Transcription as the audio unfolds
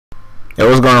Hey,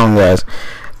 what's going on, guys?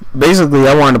 Basically,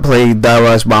 I wanted to play Die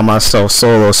Rise by myself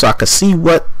solo so I could see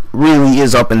what really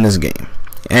is up in this game.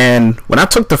 And when I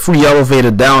took the free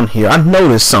elevator down here, I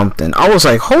noticed something. I was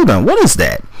like, hold on, what is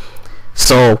that?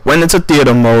 So went into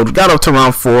theater mode, got up to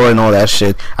round 4 and all that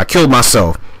shit. I killed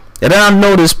myself. And then I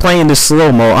noticed playing this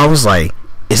slow-mo, I was like,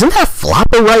 isn't that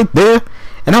Flopper right there?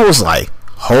 And I was like,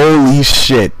 holy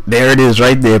shit, there it is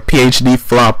right there, PhD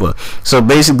Flopper. So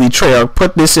basically, Treyarch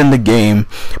put this in the game,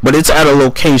 but it's at a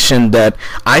location that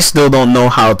I still don't know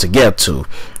how to get to.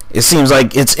 It seems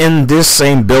like it's in this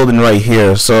same building right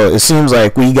here, so it seems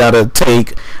like we gotta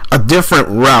take a different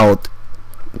route,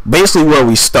 basically where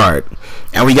we start,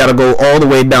 and we gotta go all the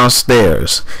way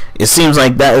downstairs. It seems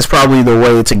like that is probably the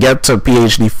way to get to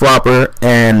PhD Flopper,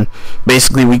 and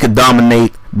basically we could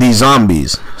dominate these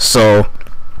zombies. So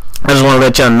I just want to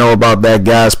let y'all know about that,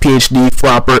 guys. PhD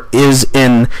Flopper is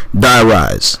in Die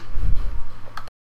Rise.